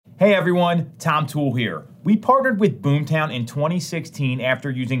Hey everyone, Tom Toole here. We partnered with Boomtown in 2016 after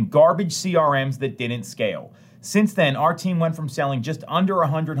using garbage CRMs that didn't scale. Since then, our team went from selling just under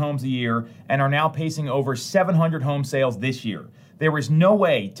 100 homes a year and are now pacing over 700 home sales this year. There is no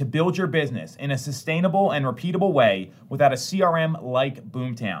way to build your business in a sustainable and repeatable way without a CRM like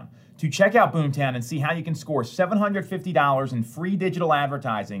Boomtown. To check out Boomtown and see how you can score $750 in free digital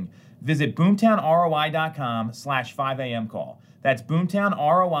advertising, visit boomtownroi.com/5am call. That's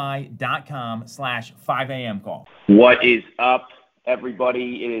boomtownroi.com/5am call. What is up,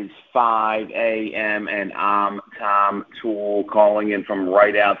 everybody? It is 5 a.m. and I'm Tom Toole calling in from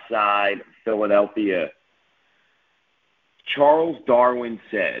right outside Philadelphia. Charles Darwin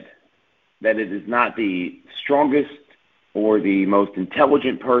said that it is not the strongest or the most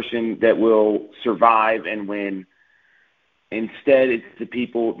intelligent person that will survive and win. Instead, it's the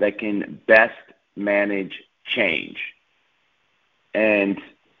people that can best manage change. And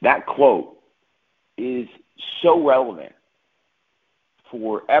that quote is so relevant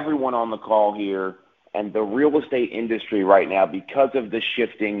for everyone on the call here and the real estate industry right now because of the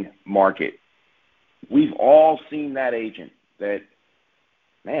shifting market. We've all seen that agent that,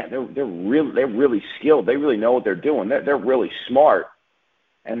 man, they're really skilled. They really know what they're doing. They're really smart,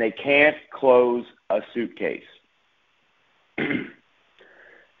 and they can't close a suitcase.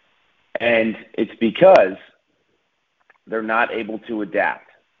 And it's because they're not able to adapt.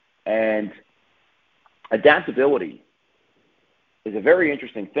 And adaptability is a very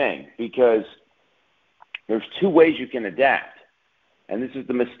interesting thing because there's two ways you can adapt. And this is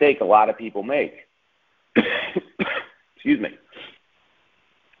the mistake a lot of people make. Excuse me.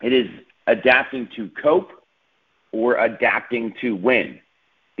 It is adapting to cope or adapting to win.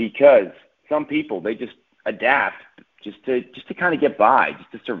 Because some people, they just adapt just to kind of get by,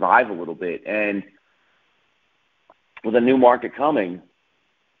 just to survive a little bit. And with a new market coming,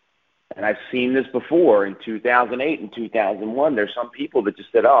 and I've seen this before in 2008 and 2001, there's some people that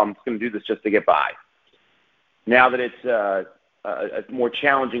just said, oh, I'm just going to do this just to get by. Now that it's a more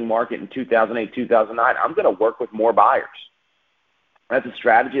challenging market in 2008, 2009, I'm going to work with more buyers. That's a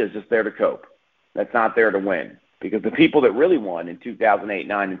strategy that's just there to cope. That's not there to win. Because the people that really won in 2008,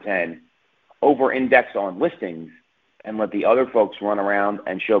 9, and 10 over-index on listings and let the other folks run around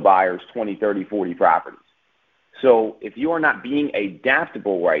and show buyers 20, 30, 40 properties. So if you are not being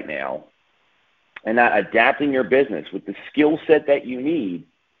adaptable right now and not adapting your business with the skill set that you need,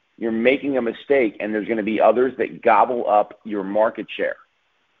 you're making a mistake, and there's going to be others that gobble up your market share.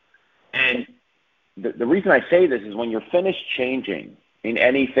 And the reason I say this is when you're finished changing in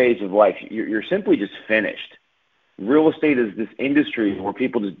any phase of life, you're simply just finished. Real estate is this industry where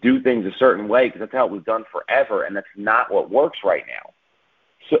people just do things a certain way because that's how it was done forever, and that's not what works right now.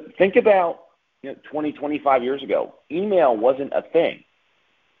 So think about 20, 25 years ago, email wasn't a thing.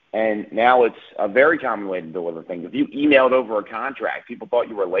 And now it's a very common way to deliver things. If you emailed over a contract, people thought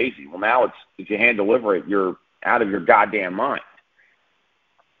you were lazy. Well, now it's if you hand deliver it, you're out of your goddamn mind.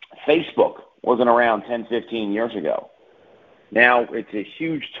 Facebook wasn't around 10, 15 years ago. Now it's a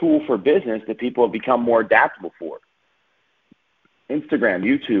huge tool for business that people have become more adaptable for. Instagram,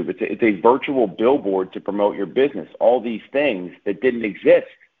 YouTube, it's a virtual billboard to promote your business. All these things that didn't exist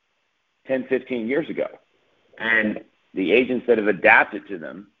 10, 15 years ago. And the agents that have adapted to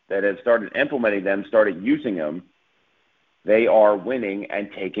them, that have started implementing them, started using them, they are winning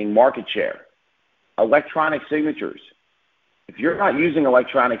and taking market share. Electronic signatures. If you're not using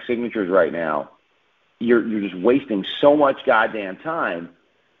electronic signatures right now, you're just wasting so much goddamn time.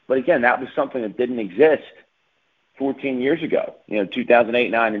 But again, that was something that didn't exist 14 years ago, 2008,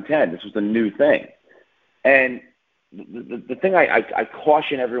 9, and 10. This was a new thing. And the thing I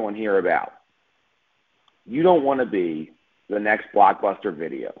caution everyone here about, you don't want to be the next Blockbuster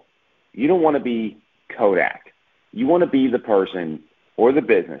Video. You don't want to be Kodak. You want to be the person or the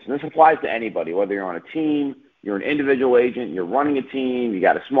business, and this applies to anybody, whether you're on a team, you're an individual agent, you're running a team, you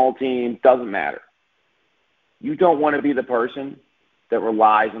got a small team, doesn't matter. You don't want to be the person that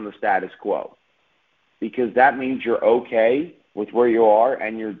relies on the status quo because that means you're okay with where you are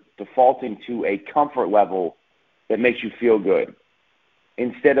and you're defaulting to a comfort level that makes you feel good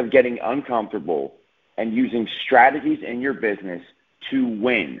instead of getting uncomfortable and using strategies in your business to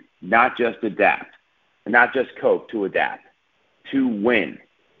win, not just adapt, not just cope, to adapt, to win.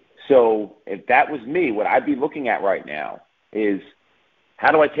 So if that was me, what I'd be looking at right now is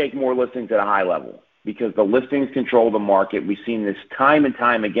how do I take more listings at a high level? Because the listings control the market. We've seen this time and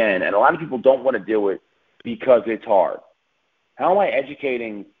time again, and a lot of people don't want to do it because it's hard. How am I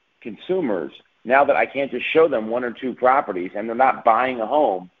educating consumers now that I can't just show them one or two properties and they're not buying a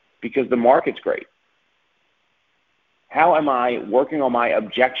home because the market's great? How am I working on my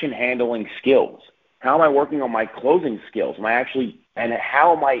objection handling skills? How am I working on my closing skills? And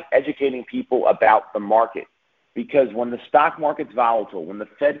how am I educating people about the market? Because when the stock market's volatile, when the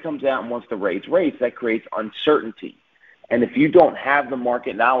Fed comes out and wants to raise rates, that creates uncertainty. And if you don't have the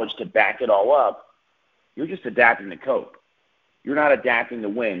market knowledge to back it all up, you're just adapting to cope. You're not adapting to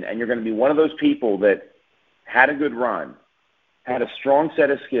win. And you're going to be one of those people that had a good run, had a strong set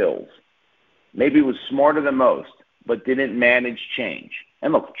of skills, maybe was smarter than most, but didn't manage change.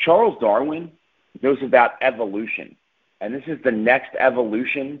 And look, Charles Darwin knows about evolution. And this is the next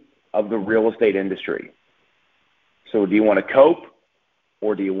evolution of the real estate industry. So do you want to cope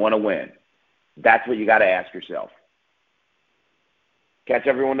or do you want to win? That's what you got to ask yourself. Catch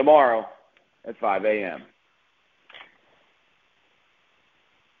everyone tomorrow at 5 a.m.